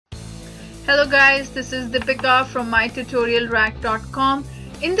Hello guys, this is Deepika from MyTutorialRack.com.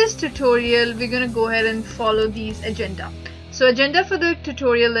 In this tutorial, we're going to go ahead and follow these agenda. So agenda for the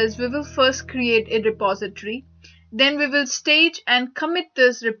tutorial is we will first create a repository. Then we will stage and commit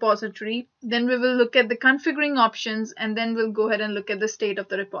this repository. Then we will look at the configuring options, and then we'll go ahead and look at the state of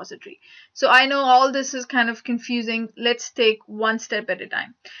the repository. So I know all this is kind of confusing. Let's take one step at a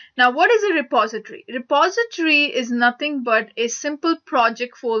time. Now, what is a repository? Repository is nothing but a simple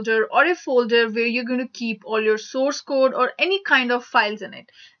project folder or a folder where you're going to keep all your source code or any kind of files in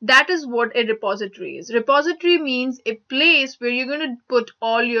it. That is what a repository is. Repository means a place where you're going to put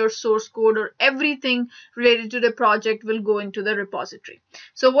all your source code or everything related to the project will go into the repository.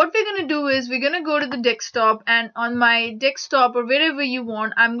 So what we're going to do is we're going to go to the desktop, and on my desktop or wherever you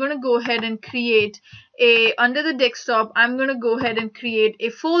want, I'm going to go ahead and create under the desktop, I'm going to go ahead and create a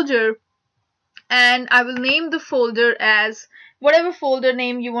folder, and I will name the folder as whatever folder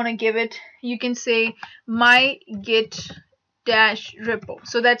name you want to give it. You can say my git-repo.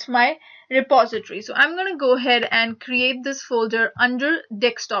 So that's my repository. So I'm going to go ahead and create this folder under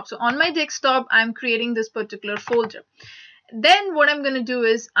desktop. So on my desktop, I'm creating this particular folder. Then what I'm going to do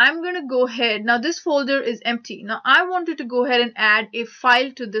is I'm going to go ahead. Now this folder is empty. Now I wanted to go ahead and add a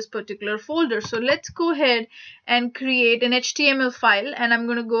file to this particular folder. So let's go ahead and create an HTML file, and I'm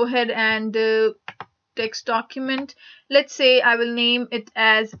going to go ahead and text document. Let's say I will name it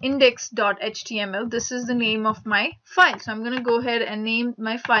as index.html. This is the name of my file. So I'm going to go ahead and name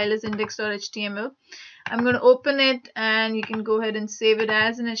my file as index.html. I'm going to open it, and you can go ahead and save it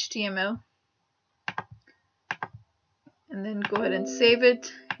as an HTML. And then go ahead and save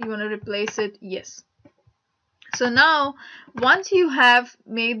it. You want to replace it? Yes. So now once you have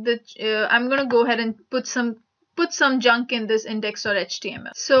made the I'm going to go ahead and put some junk in this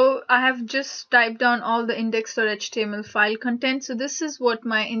index.html. So I have just typed down all the index.html file content. So this is what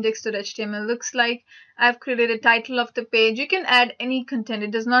my index.html looks like. I've created a title of the page. You can add any content.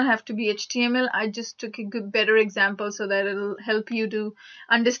 It does not have to be HTML. I just took a better example so that it'll help you to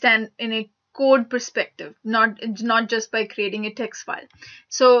understand in a code perspective, not just by creating a text file.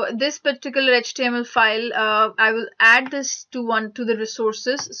 So this particular HTML file, I will add this to the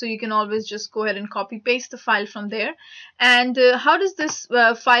resources, so you can always just go ahead and copy paste the file from there. And how does this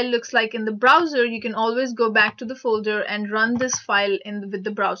file looks like in the browser? You can always go back to the folder and run this file with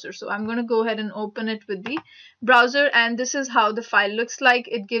the browser. So I'm going to go ahead and open it with the browser, and this is how the file looks like.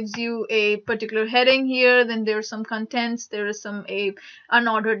 It gives you a particular heading here, then there are some contents, there is a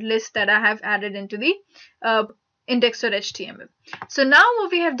unordered list that I have added into the index.html. So now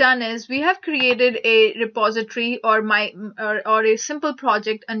what we have done is we have created a repository or a simple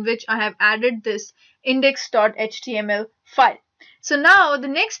project in which I have added this index.html file. So now the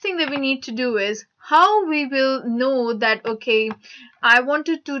next thing that we need to do is how we will know that, okay, I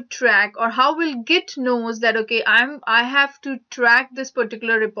wanted to track, or how will Git knows that, okay, I have to track this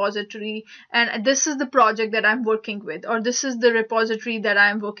particular repository, and this is the project that I'm working with, or this is the repository that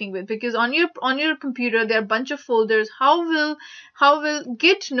I'm working with. Because on your computer there are a bunch of folders. How will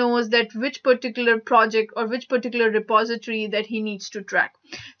Git knows that which particular project or which particular repository that he needs to track?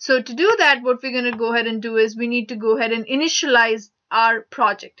 So to do that, what we're going to go ahead and do is we need to go ahead and initialize our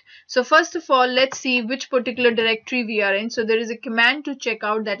project. So first of all, let's see which particular directory we are in. So there is a command to check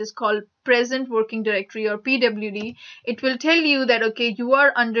out that is called present working directory, or PWD. It will tell you that, okay, you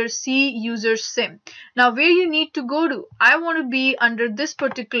are under C user sim. Now where you need to go to, I want to be under this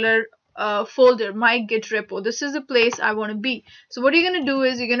particular folder, my git repo. This is the place I want to be. So what you're going to do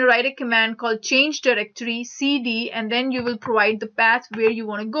is you're going to write a command called change directory cd, and then you will provide the path where you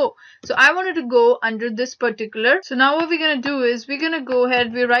want to go. So I wanted to go under this particular. So now what we're going to do is we're going to go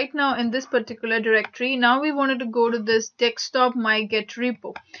ahead. We're right now in this particular directory. Now we wanted to go to this desktop my git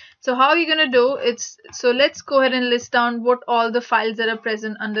repo. So how are you going to do it? So let's go ahead and list down what all the files that are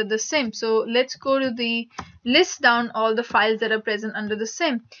present under the sim. So let's go to the list down all the files that are present under the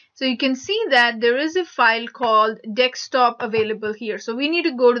sim. So you can see that there is a file called desktop available here. So we need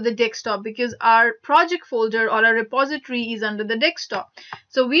to go to the desktop because our project folder or our repository is under the desktop.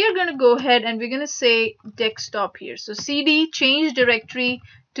 So we are going to go ahead and we're going to say desktop here. So cd change directory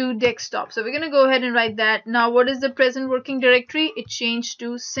to desktop. So we're going to go ahead and write that. Now what is the present working directory? It changed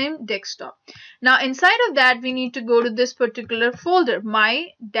to sim desktop. Now inside of that we need to go to this particular folder,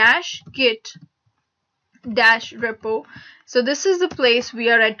 my -git -repo. So this is the place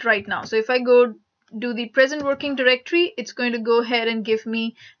we are at right now. So if I go do the present working directory, it's going to go ahead and give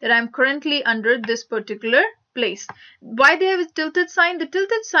me that I'm currently under this particular place. Why they have a tilted sign? The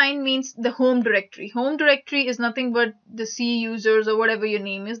tilted sign means the home directory. Home directory is nothing but the C users or whatever your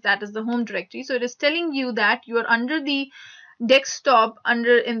name is. That is the home directory. So it is telling you that you are under the desktop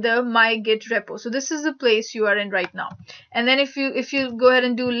under in the my git repo. So this is the place you are in right now. And then if you go ahead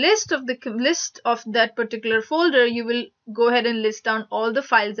and do list of that particular folder, you will go ahead and list down all the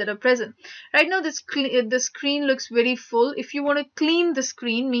files that are present. Right now the screen looks very full. If you want to clean the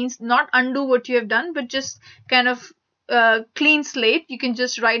screen, means not undo what you have done, but just kind of clean slate, you can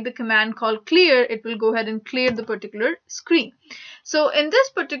just write the command called clear. It will go ahead and clear the particular screen. So in this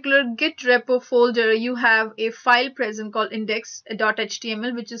particular git repo folder, you have a file present called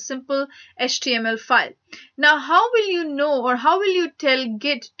index.html, which is simple HTML file. Now how will you know, or how will you tell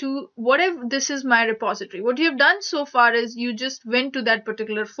git to whatever this is my repository? What you have done so far is you just went to that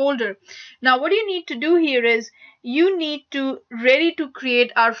particular folder. Now what you need to do here is you need to ready to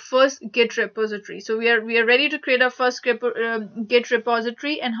create our first git repository. So we are ready to create our first git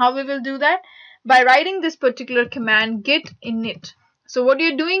repository. And how we will do that? By writing this particular command git init. So what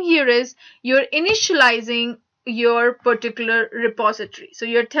you're doing here is you're initializing your particular repository. So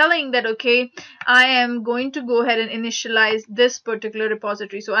you're telling that, okay, I am going to go ahead and initialize this particular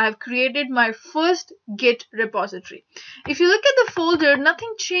repository. So I have created my first git repository. If you look at the folder,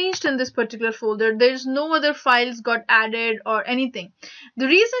 nothing changed in this particular folder. There's no other files got added or anything. The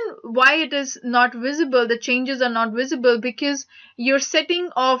reason why it is not visible, the changes are not visible, because your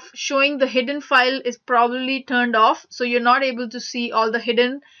setting of showing the hidden file is probably turned off. So you're not able to see all the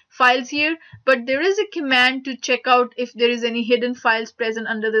hidden files here, but there is a command to check out if there is any hidden files present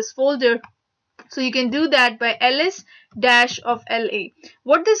under this folder. So you can do that by ls-la.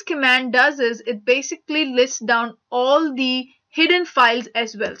 What this command does is it basically lists down all the hidden files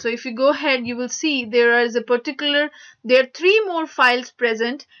as well. So if you go ahead, you will see there are 3 more files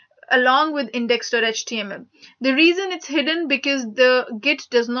present along with index.html. The reason it's hidden because the Git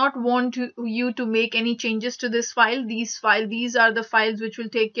does not want you to make any changes to this file. These are the files which will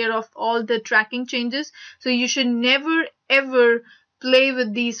take care of all the tracking changes. So you should never ever play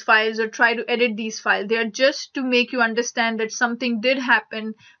with these files or try to edit these files. They are just to make you understand that something did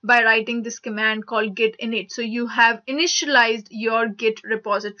happen by writing this command called git init. So you have initialized your Git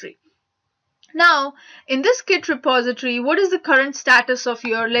repository. Now, in this Git repository, what is the current status of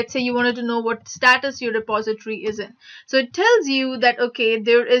your, let's say you wanted to know what status your repository is in. So it tells you that, okay,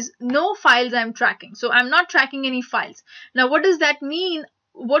 there is no files I'm tracking. So I'm not tracking any files. Now, what does that mean?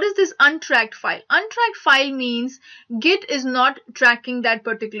 What is this untracked file? Untracked file means Git is not tracking that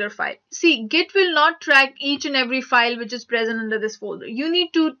particular file. See, Git will not track each and every file which is present under this folder. You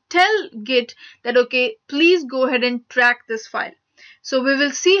need to tell Git that, okay, please go ahead and track this file. So we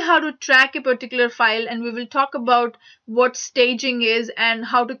will see how to track a particular file, and we will talk about what staging is and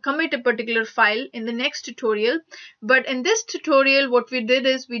how to commit a particular file in the next tutorial. But in this tutorial, what we did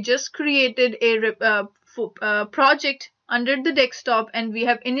is we just created a project under the desktop, and we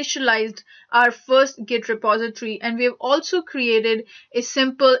have initialized our first Git repository, and we have also created a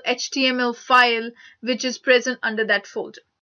simple HTML file which is present under that folder.